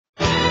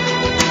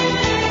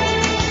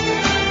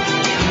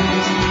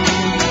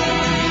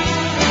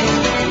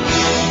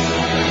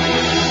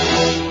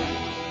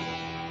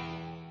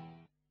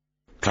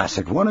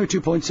Classic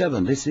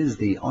 102.7. This is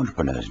the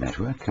Entrepreneurs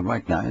Network.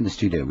 Right now in the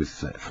studio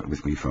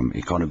with me from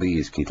EconoBEE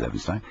is Keith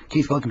Levenstein.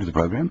 Keith, welcome to the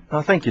program.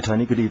 Thank you,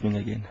 Tony. Good evening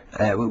again.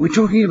 We're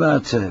talking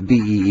about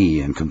BEE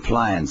and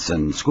compliance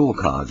and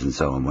scorecards and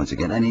so on once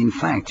again. And in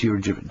fact, you're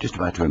just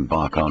about to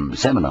embark on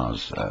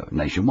seminars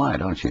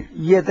nationwide, aren't you?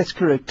 Yeah, that's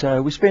correct.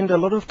 We spend a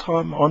lot of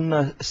time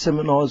on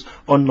seminars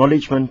on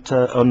knowledge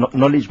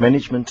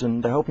management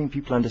and helping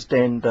people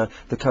understand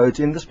the codes.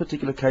 In this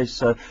particular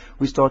case,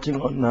 we're starting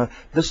on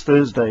this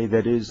Thursday,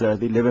 that is the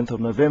 11th of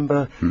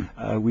November.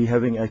 We're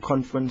having a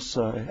conference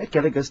at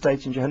Gallagher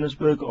Estate in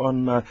Johannesburg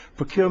on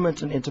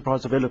procurement and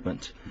enterprise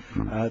development.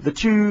 The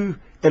two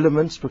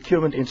elements,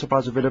 procurement and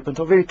enterprise development,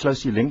 are very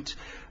closely linked.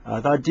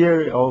 The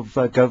idea of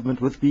government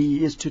with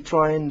BEE is to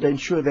try and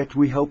ensure that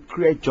we help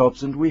create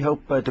jobs and we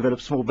help develop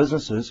small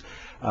businesses.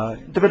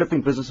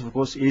 Developing business, of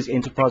course, is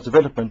enterprise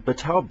development, but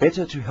how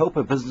better to help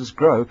a business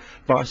grow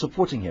by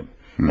supporting him.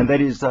 And that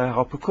is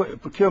how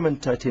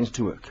procurement tends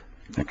to work.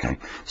 Okay,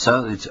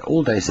 so it's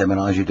all-day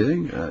seminars you're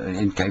doing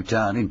in Cape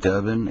Town, in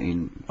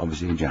Durban,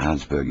 obviously in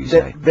Johannesburg, you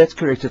say? That's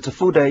correct. It's a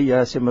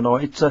full-day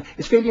seminar. It's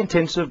fairly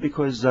intensive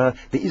because there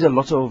is a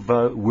lot of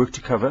work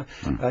to cover.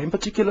 In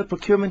particular,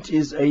 procurement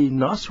is a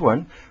nice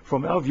one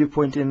from our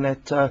viewpoint in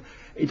that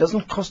it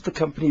doesn't cost the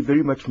company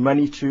very much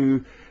money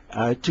to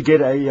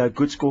get a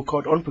good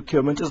scorecard on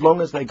procurement, as long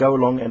as they go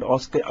along and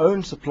ask their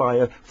own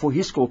supplier for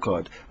his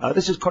scorecard.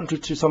 This is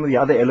contrary to some of the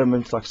other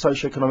elements like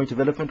socio-economic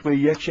development, where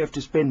you actually have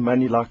to spend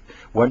money like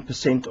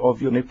 1%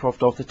 of your net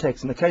profit after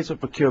tax. In the case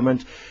of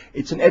procurement,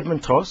 it's an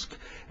admin task,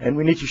 and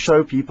we need to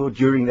show people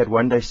during that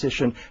one-day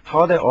session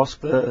how they ask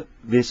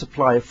their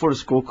supplier for a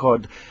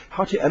scorecard,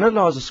 how to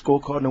analyze a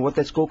scorecard and what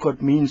that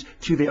scorecard means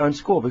to their own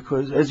score.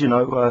 Because, as you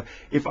know,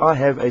 if I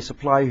have a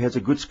supplier who has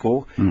a good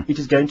score, it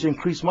is going to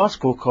increase my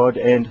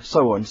scorecard and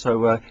so on.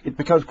 So it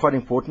becomes quite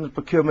important that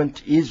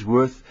procurement is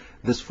worth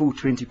this full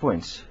 20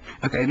 points.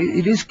 Okay,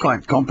 it is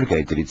quite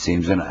complicated, it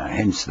seems, and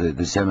hence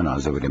the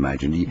seminars, I would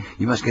imagine.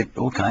 You must get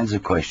all kinds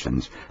of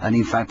questions, and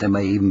in fact there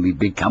may even be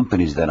big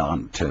companies that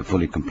aren't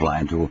fully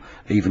compliant or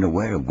even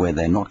aware of where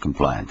they're not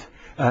compliant.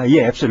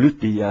 Yeah,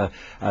 absolutely.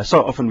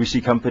 So often we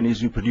see companies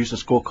who produce a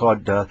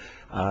scorecard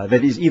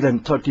that is either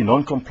totally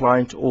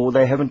non-compliant or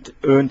they haven't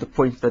earned the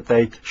points that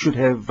they should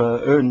have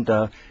earned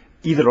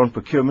either on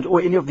procurement or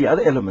any of the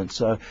other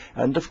elements.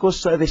 And of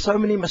course, there's so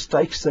many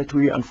mistakes that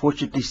we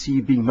unfortunately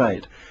see being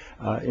made.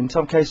 In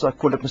some cases I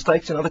call it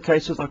mistakes, in other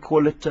cases I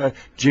call it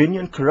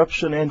genuine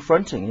corruption and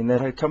fronting, in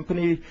that a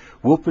company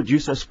will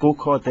produce a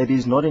scorecard that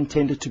is not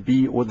intended to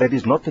be, or that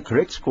is not the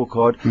correct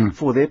scorecard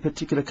for their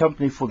particular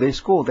company, for their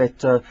score.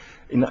 That,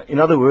 in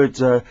other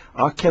words,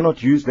 I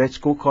cannot use that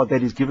scorecard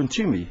that is given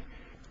to me.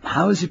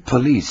 How is it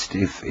policed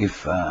if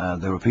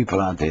there are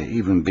people out there,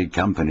 even big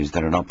companies,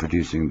 that are not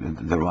producing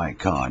the right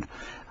card?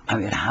 I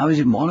mean, how is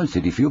it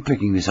monitored? If you're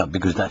picking this up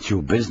because that's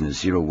your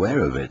business, you're aware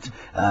of it,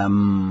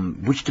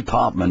 which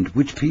department,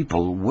 which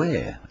people,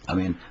 where? I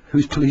mean,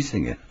 who's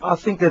policing it? I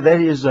think that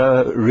is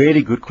a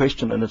really good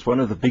question, and it's one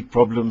of the big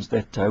problems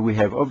that we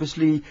have.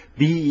 Obviously,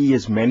 BEE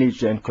is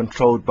managed and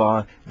controlled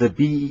by the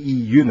BEE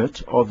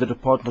unit of the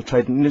Department of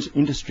Trade and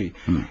Industry.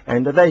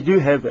 And they do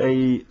have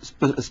a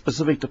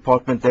specific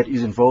department that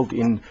is involved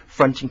in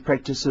fronting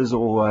practices,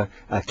 or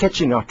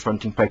catching out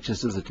fronting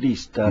practices at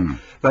least.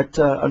 But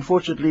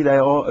unfortunately, they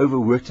are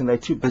overworked and they're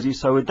too busy.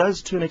 So it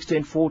does, to an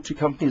extent, fall to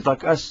companies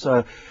like us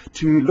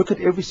to look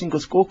at every single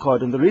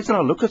scorecard. And the reason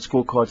I look at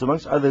scorecards,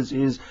 amongst others,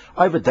 is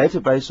I have a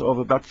database of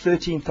about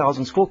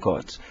 13,000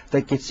 scorecards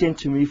that get sent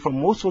to me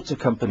from all sorts of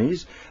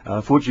companies,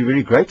 for which we're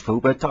very grateful.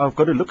 But I've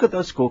got to look at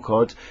those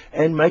scorecards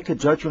and make a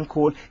judgment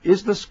call.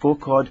 Is the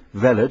scorecard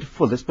valid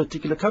for this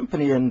particular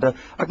company? And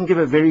I can give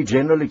a very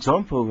general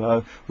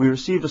example. We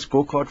received a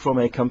scorecard from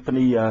a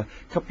company a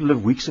couple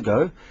of weeks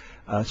ago.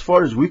 As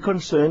far as we're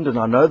concerned, and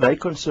I know they're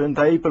concerned,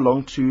 they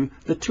belong to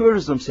the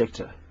tourism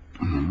sector.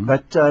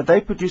 But they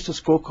produced a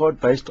scorecard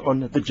based on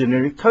the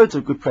generic codes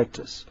of good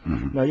practice.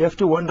 Now you have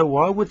to wonder,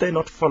 why would they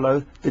not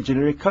follow the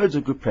generic codes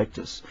of good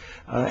practice?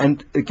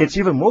 And it gets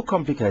even more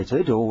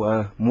complicated,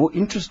 or more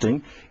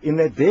interesting, in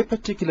that their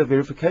particular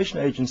verification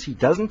agency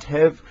doesn't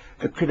have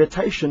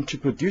accreditation to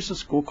produce a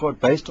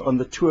scorecard based on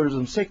the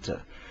tourism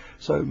sector.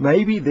 So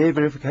maybe their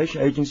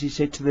verification agency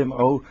said to them,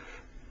 "Oh,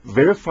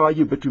 verify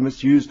you, but we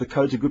must use the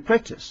codes of good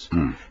practice."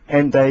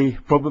 And they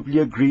probably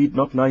agreed,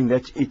 not knowing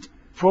that it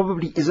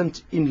probably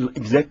isn't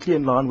exactly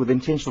in line with the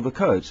intention of the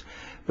codes.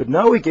 But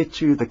now we get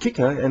to the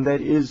kicker, and that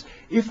is,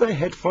 if they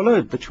had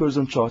followed the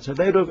tourism charter,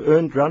 they would have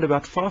earned around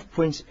about 5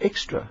 points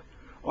extra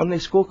on their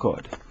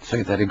scorecard. So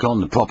if they had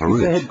gone the proper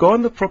route? If they had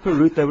gone the proper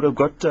route, they would have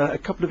got a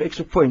couple of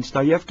extra points.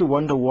 Now you have to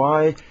wonder,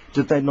 why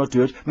did they not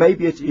do it?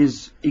 Maybe it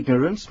is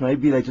ignorance,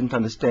 maybe they didn't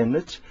understand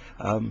it,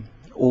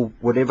 or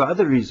whatever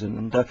other reason.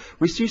 And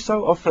we see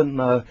so often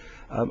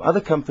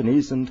other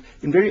companies, and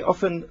very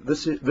often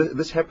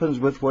this happens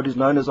with what is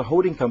known as a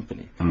holding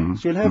company.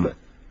 So you'll have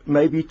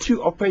maybe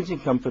two operating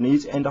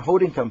companies and a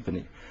holding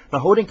company. The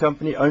holding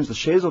company owns the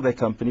shares of their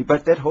company,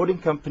 but that holding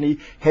company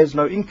has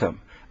no income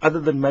other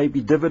than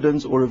maybe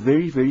dividends or a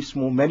very, very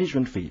small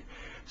management fee.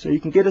 So you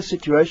can get a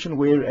situation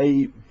where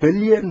a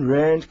billion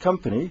rand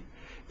company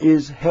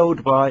is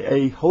held by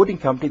a holding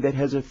company that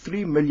has a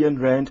 3 million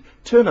rand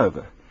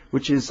turnover,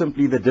 which is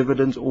simply the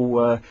dividends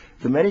or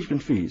the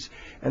management fees.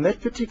 And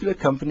that particular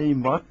company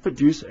might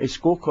produce a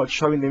scorecard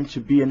showing them to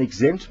be an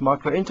exempt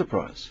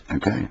micro-enterprise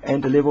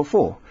and a level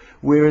 4,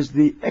 whereas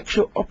the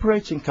actual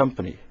operating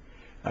company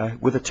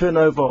with a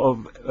turnover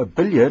of a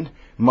billion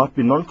might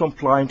be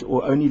non-compliant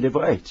or only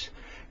level 8.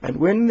 And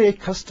when their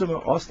customer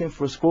asks them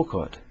for a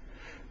scorecard,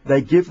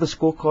 they give the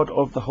scorecard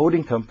of the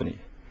holding company.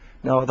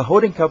 Now, the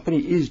holding company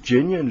is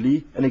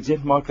genuinely an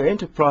exempt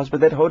micro-enterprise,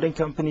 but that holding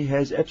company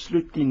has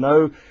absolutely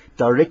no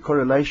direct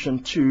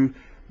correlation to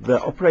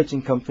the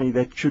operating company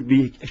that should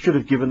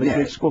have given the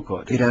correct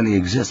scorecard. It only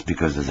exists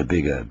because there's a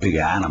bigger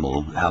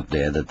animal out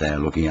there that they're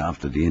looking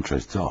after the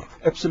interests of.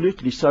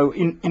 Absolutely. So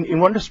in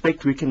one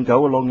respect, we can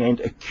go along and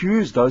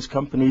accuse those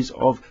companies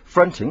of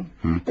fronting.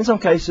 In some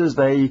cases,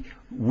 they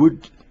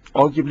would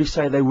arguably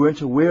say they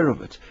weren't aware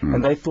of it,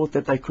 and they thought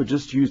that they could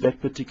just use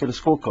that particular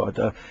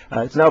scorecard.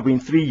 It's now been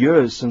 3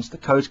 years since the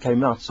codes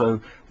came out,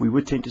 so we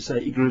would tend to say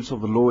ignorance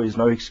of the law is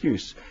no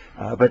excuse.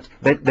 But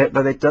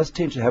that does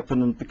tend to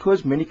happen, and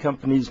because many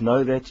companies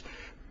know that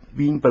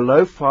being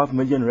below 5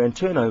 million rand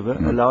turnover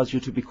allows you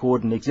to be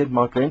called an exempt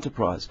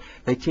micro-enterprise,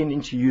 they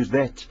tend to use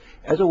that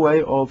as a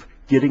way of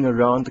getting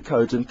around the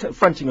codes. And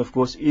fronting, of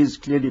course, is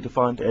clearly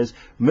defined as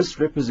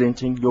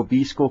misrepresenting your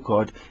B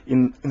scorecard.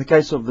 In the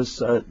case of this,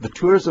 the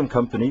tourism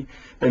company,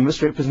 they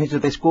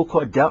misrepresented their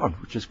scorecard down,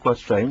 which is quite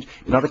strange.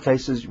 In other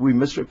cases, we're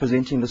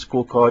misrepresenting the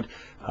scorecard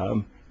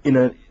in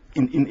the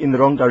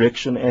wrong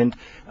direction, and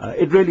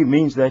it really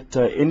means that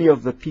any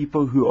of the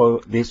people who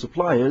are their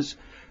suppliers,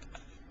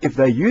 if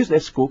they use their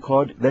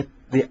scorecard, that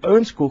their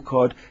own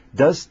scorecard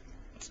does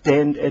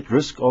stand at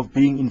risk of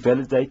being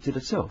invalidated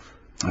itself.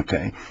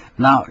 Okay.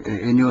 Now,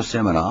 in your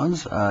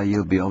seminars,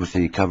 you'll be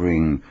obviously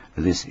covering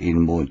this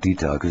in more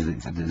detail because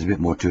there's a bit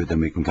more to it than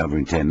we can cover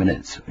in 10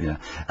 minutes. Yeah.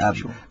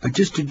 Sure. But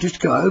just to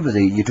go over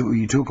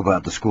you talk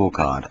about the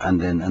scorecard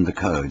and the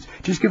codes.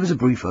 Just give us a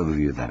brief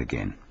overview of that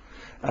again.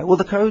 Well,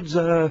 the codes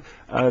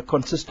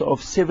consist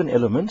of 7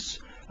 elements,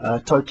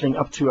 totaling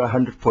up to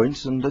 100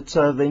 points, and it's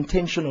the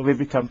intention of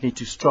every company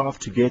to strive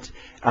to get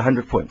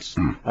 100 points.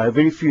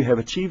 Very few have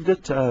achieved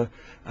it.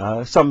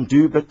 Some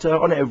do, but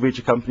on average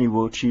a company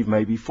will achieve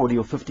maybe 40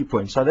 or 50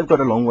 points, so they've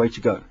got a long way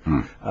to go.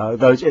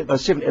 Those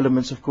 7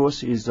 elements, of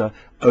course, is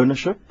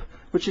ownership,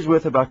 which is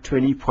worth about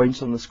 20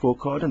 points on the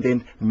scorecard, and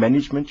then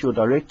management, your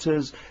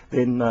directors,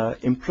 then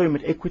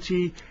employment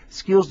equity,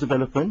 skills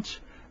development,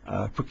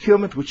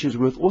 procurement, which is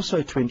worth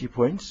also 20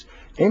 points,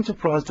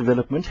 enterprise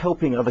development,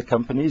 helping other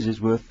companies,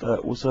 is worth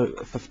also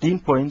 15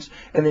 points,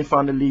 and then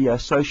finally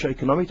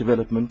socio-economic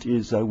development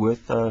is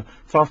worth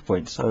 5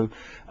 points. So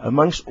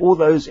amongst all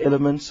those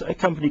elements, a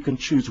company can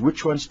choose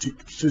which ones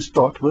to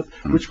start with,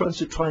 which ones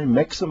to try and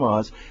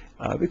maximize,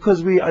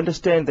 because we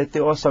understand that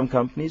there are some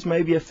companies,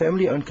 maybe a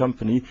family-owned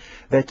company,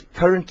 that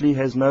currently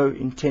has no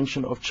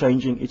intention of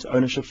changing its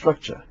ownership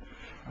structure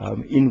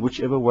in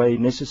whichever way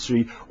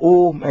necessary,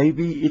 or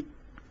maybe it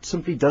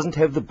simply doesn't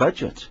have the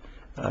budget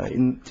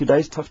in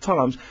today's tough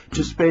times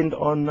to spend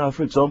on,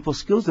 for example,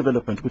 skills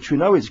development, which we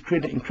know is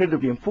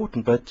incredibly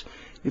important. But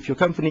if your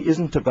company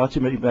isn't about to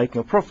be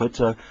making a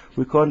profit,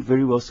 we can't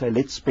very well say,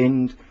 let's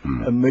spend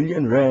R1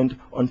 million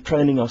on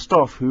training our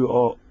staff who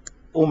are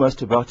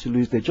almost about to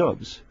lose their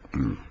jobs.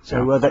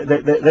 So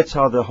that's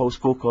how the whole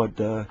scorecard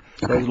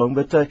goes along.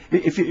 But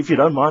if you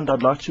don't mind,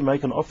 I'd like to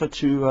make an offer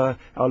to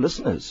our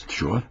listeners.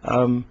 Sure.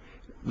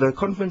 The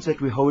conference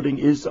that we're holding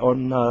is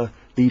on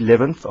the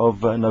 11th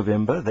of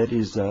November, that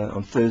is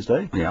on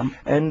Thursday. Yeah.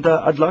 And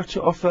I'd like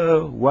to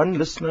offer one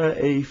listener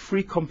a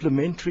free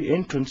complimentary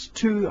entrance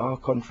to our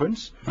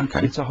conference.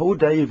 Okay. It's a whole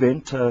day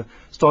event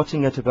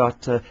starting at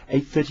about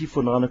 8:30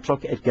 for 9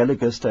 o'clock at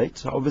Gallagher Estate.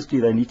 So obviously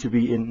they need to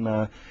be in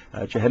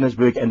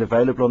Johannesburg and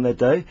available on that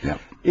day. Yeah.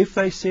 If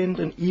they send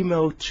an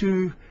email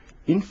to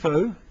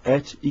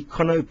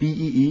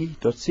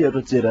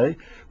info@econobee.co.za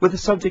with the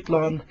subject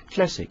line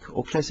Classic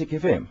or Classic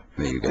FM.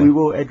 There you go. We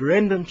will at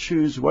random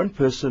choose one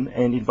person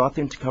and invite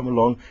them to come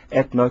along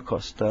at no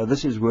cost.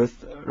 This is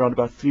worth around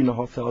about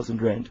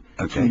 3,500 rand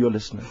to your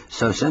listener.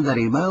 So send that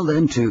email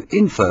then to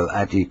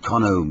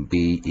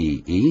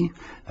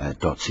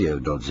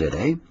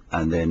info@econobee.co.za,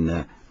 and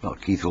then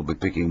Keith will be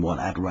picking one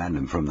at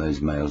random from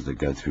those mails that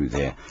go through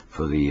there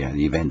for the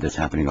event that's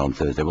happening on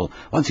Thursday. Well,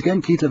 once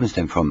again, Keith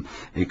Levenstein from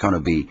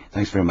EconoBEE,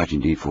 thanks very much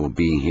indeed for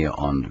being here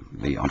on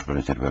the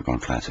Entrepreneurs Network on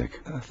Classic.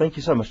 Thank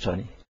you so much,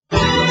 Tony.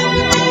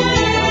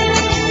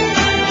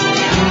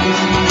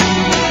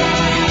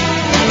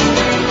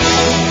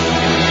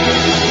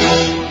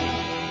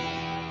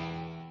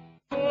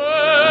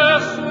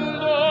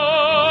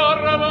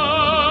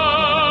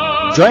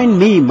 Join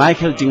me,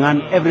 Michael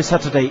Dingan, every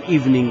Saturday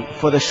evening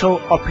for the show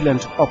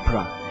Opulent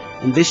Opera.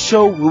 In this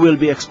show, we will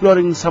be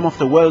exploring some of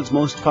the world's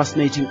most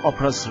fascinating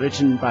operas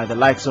written by the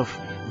likes of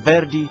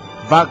Verdi,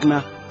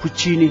 Wagner,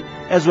 Puccini,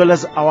 as well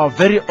as our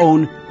very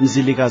own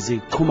Mzilikazi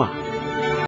Kuma.